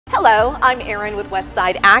Hello, I'm Erin with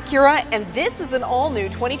Westside Acura, and this is an all-new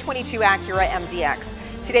 2022 Acura MDX.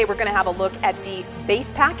 Today we're going to have a look at the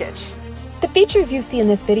base package. The features you see in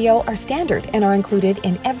this video are standard and are included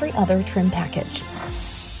in every other trim package.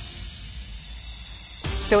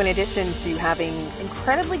 So in addition to having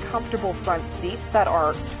incredibly comfortable front seats that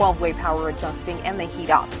are 12-way power adjusting and they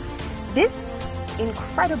heat up, this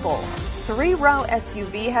incredible 3-row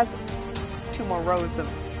SUV has 2 more rows of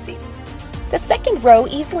seats. The second row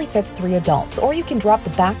easily fits 3 adults, or you can drop the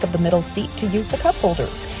back of the middle seat to use the cup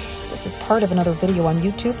holders. This is part of another video on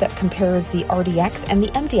YouTube that compares the RDX and the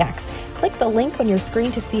MDX. Click the link on your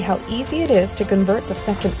screen to see how easy it is to convert the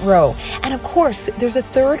second row. And of course, there's a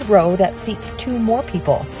third row that seats 2 more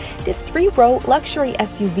people. This 3-row luxury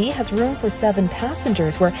SUV has room for 7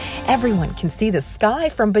 passengers, where everyone can see the sky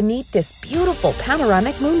from beneath this beautiful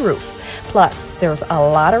panoramic moonroof. Plus, there's a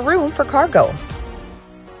lot of room for cargo.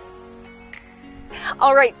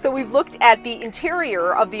 All right, so we've looked at the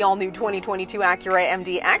interior of the all-new 2022 Acura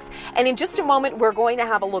MDX, and in just a moment we're going to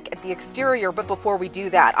have a look at the exterior. But before we do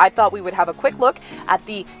that, I thought we would have a quick look at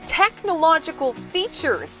the technological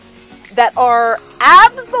features that are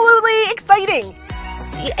absolutely exciting.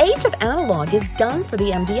 The age of analog is done for the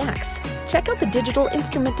MDX. Check out the digital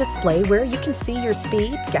instrument display where you can see your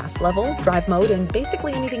speed, gas level, drive mode, and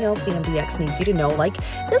basically anything else the MDX needs you to know, like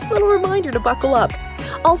this little reminder to buckle up.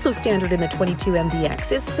 Also standard in the 22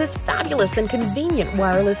 MDX is this fabulous and convenient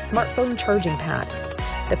wireless smartphone charging pad.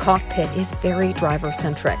 The cockpit is very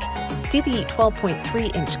driver-centric. See the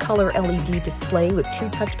 12.3-inch color LED display with true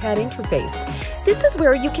touchpad interface. This is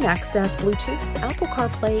where you can access Bluetooth, Apple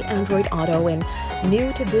CarPlay, Android Auto, and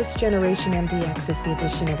new to this generation MDX is the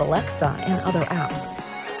addition of Alexa and other apps.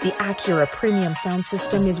 The Acura premium sound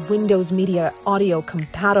system is Windows Media Audio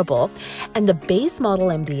compatible, and the base model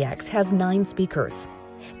MDX has 9 speakers.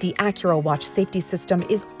 The Acura Watch safety system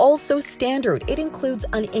is also standard. It includes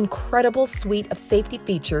an incredible suite of safety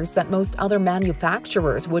features that most other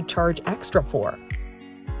manufacturers would charge extra for.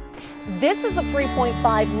 This is a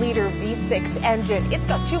 3.5-liter V6 engine. It's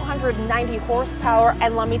got 290 horsepower,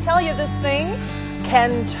 and let me tell you, this thing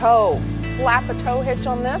can tow. Slap a tow hitch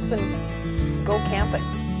on this and go camping.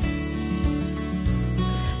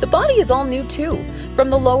 The body is all new too. From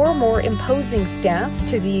the lower, more imposing stance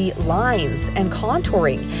to the lines and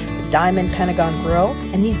contouring, the diamond pentagon grille,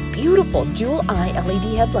 and these beautiful dual-eye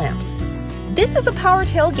LED headlamps. This is a power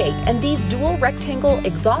tailgate, and these dual rectangle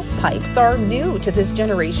exhaust pipes are new to this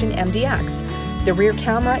generation MDX. The rear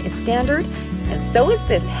camera is standard, and so is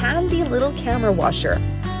this handy little camera washer.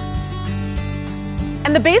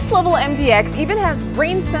 And the base level MDX even has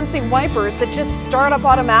rain sensing wipers that just start up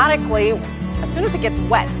automatically as soon as it gets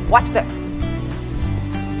wet. Watch this.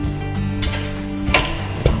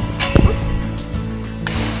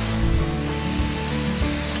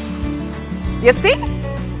 You see?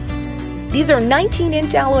 These are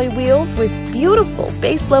 19-inch alloy wheels with beautiful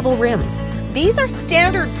base level rims. These are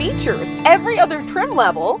standard features. Every other trim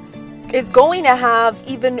level is going to have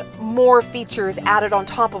even more features added on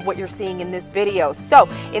top of what you're seeing in this video. So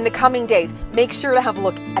in the coming days, make sure to have a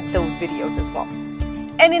look at those videos as well.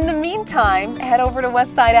 And in the meantime, head over to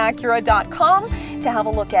westsideacura.com to have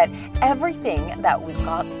a look at everything that we've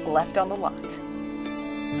got left on the lot.